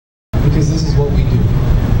Because this is what we do.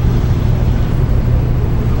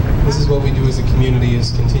 This is what we do as a community,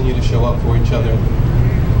 is continue to show up for each other,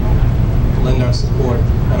 lend our support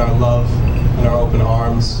and our love and our open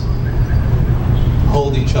arms,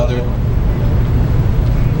 hold each other.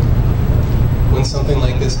 When something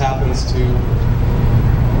like this happens to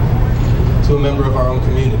a member of our own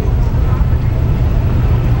community.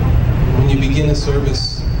 When you begin a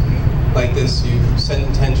service like this, you set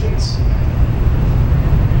intentions.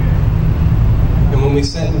 And when we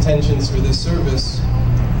set intentions for this service,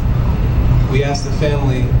 we asked the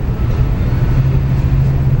family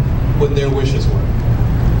what their wishes were.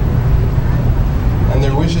 And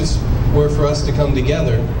their wishes were for us to come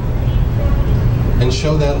together and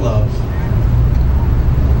show that love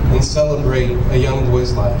and celebrate a young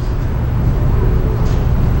boy's life.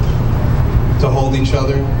 To hold each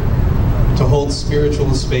other, to hold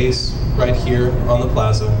spiritual space right here on the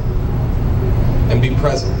plaza, and be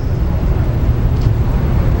present.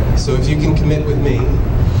 So if you can commit with me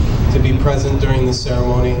to be present during this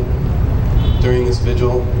ceremony, during this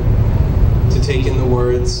vigil, to take in the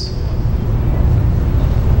words,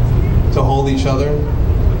 to hold each other,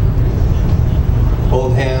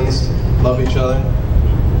 hold hands, love each other,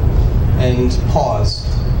 and pause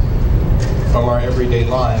from our everyday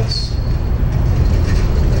lives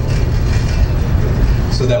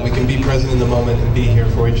so that we can be present in the moment and be here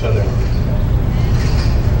for each other.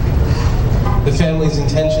 The family's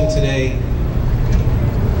intention today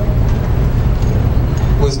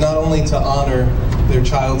was not only to honor their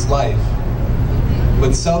child's life,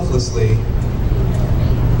 but selflessly,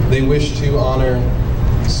 they wish to honor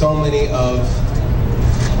so many of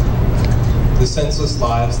the senseless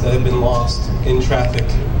lives that have been lost in traffic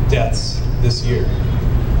deaths this year.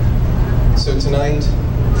 So tonight,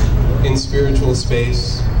 in spiritual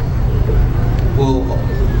space, we'll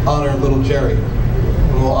honor little Jerry,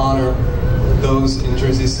 and we'll honor those in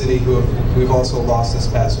Jersey City we've also lost this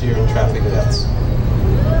past year in traffic deaths.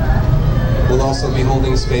 We'll also be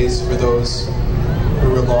holding space for those who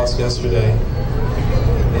were lost yesterday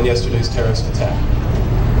in yesterday's terrorist attack.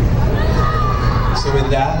 So with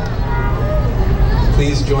that,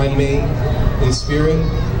 please join me in spirit,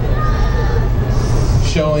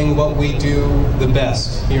 showing what we do the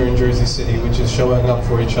best here in Jersey City, which is showing up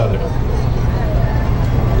for each other.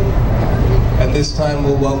 At this time,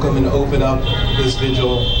 we'll welcome and open up this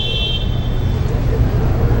vigil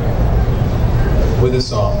with a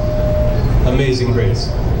song, Amazing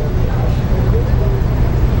Grace.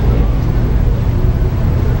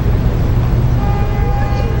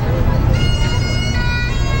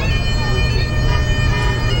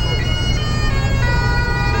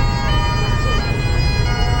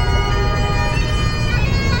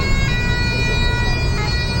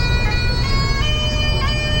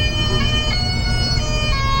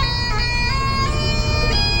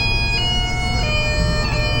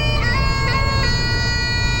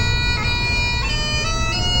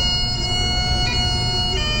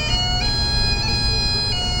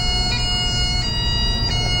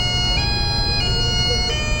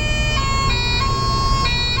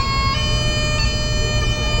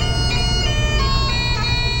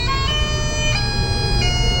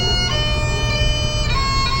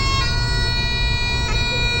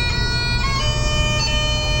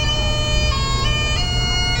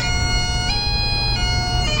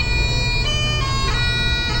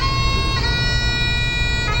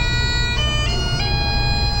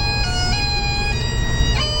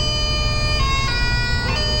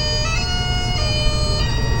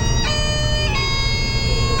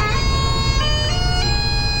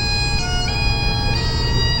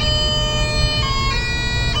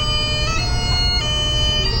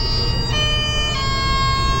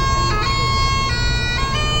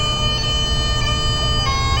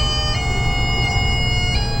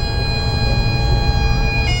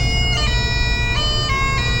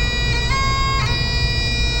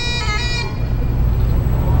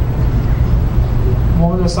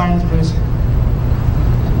 Signs, please.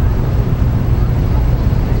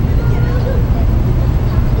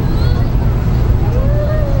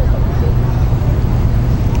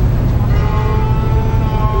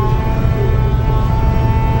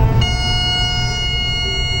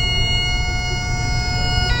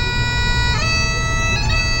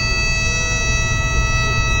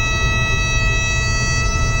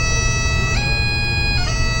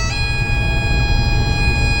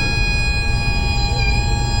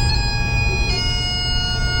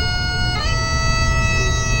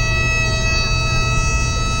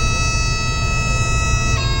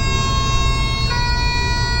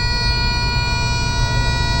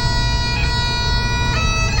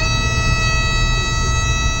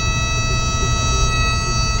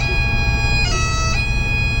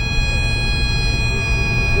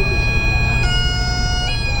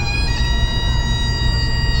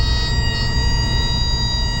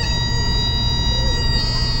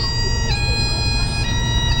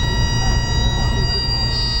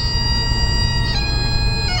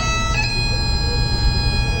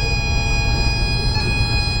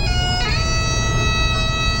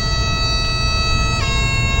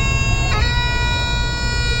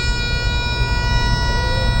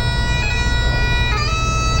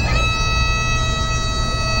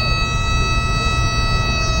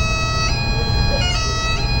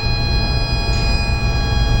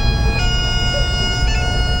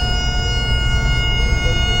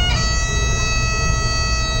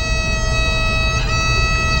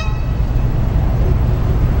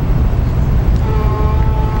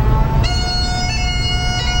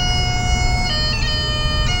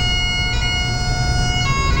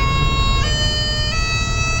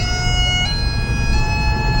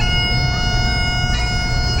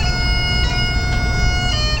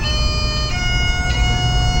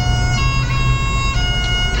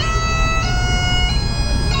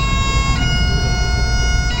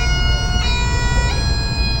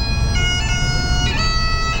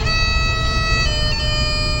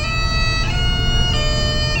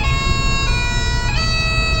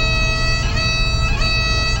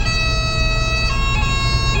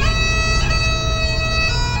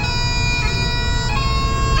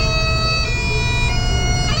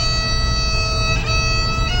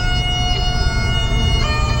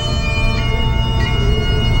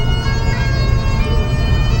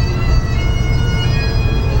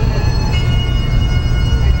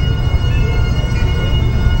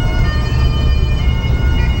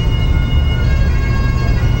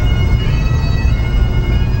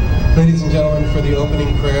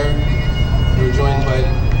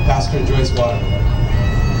 Pastor Joyce Waterman.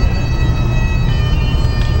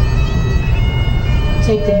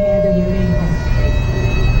 Take the hand of your neighbor.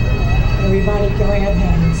 Everybody grab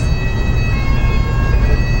hands.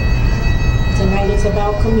 Tonight it's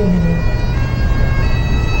about community.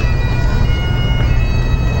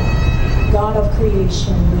 God of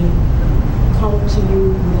creation, we come to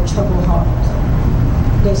you with a troubled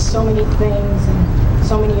heart. There's so many things and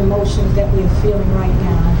so many emotions that we are feeling right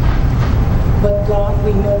now. But God,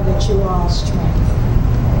 we know that you are our strength.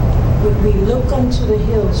 We look unto the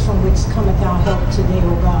hills from which cometh our help today,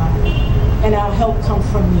 O God, and our help come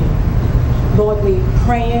from you. Lord, we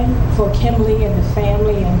praying for Kimberly and the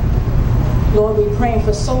family, and Lord, we praying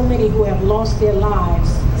for so many who have lost their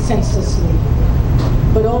lives senselessly.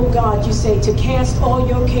 But oh God, you say to cast all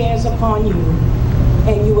your cares upon you,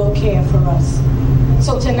 and you will care for us.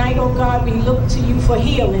 So tonight, oh God, we look to you for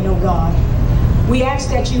healing, oh God. We ask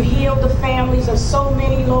that you heal the families of so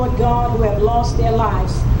many, Lord God, who have lost their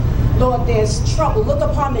lives. Lord, there's trouble. Look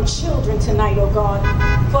upon the children tonight, oh God,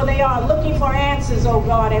 for they are looking for answers, oh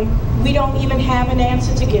God, and we don't even have an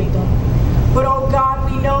answer to give them. But oh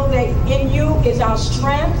God, we know that in you is our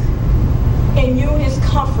strength, in you is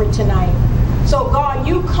comfort tonight. So God,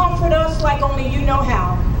 you comfort us like only you know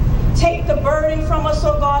how. Take the burden from us,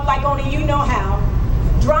 oh God, like only you know how.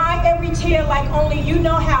 Dry every tear like only you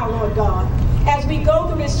know how, Lord God. As we go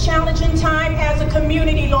through this challenging time as a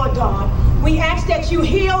community, Lord God, we ask that you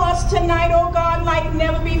heal us tonight, oh God, like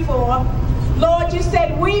never before. Lord, you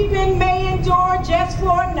said weeping may endure just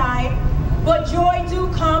for a night, but joy do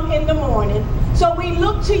come in the morning. So we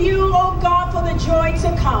look to you, oh God, for the joy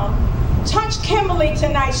to come. Touch Kimberly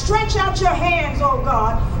tonight. Stretch out your hands, oh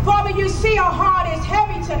God. Father, you see her heart is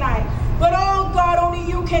heavy tonight, but oh God, only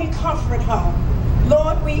you can comfort her.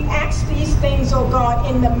 Lord, we ask these things, oh God,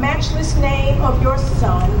 in the matchless name of your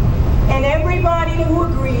Son. And everybody who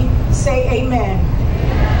agree, say amen.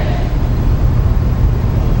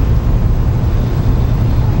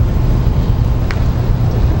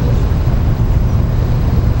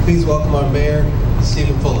 Please welcome our Mayor,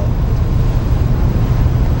 Stephen Fuller.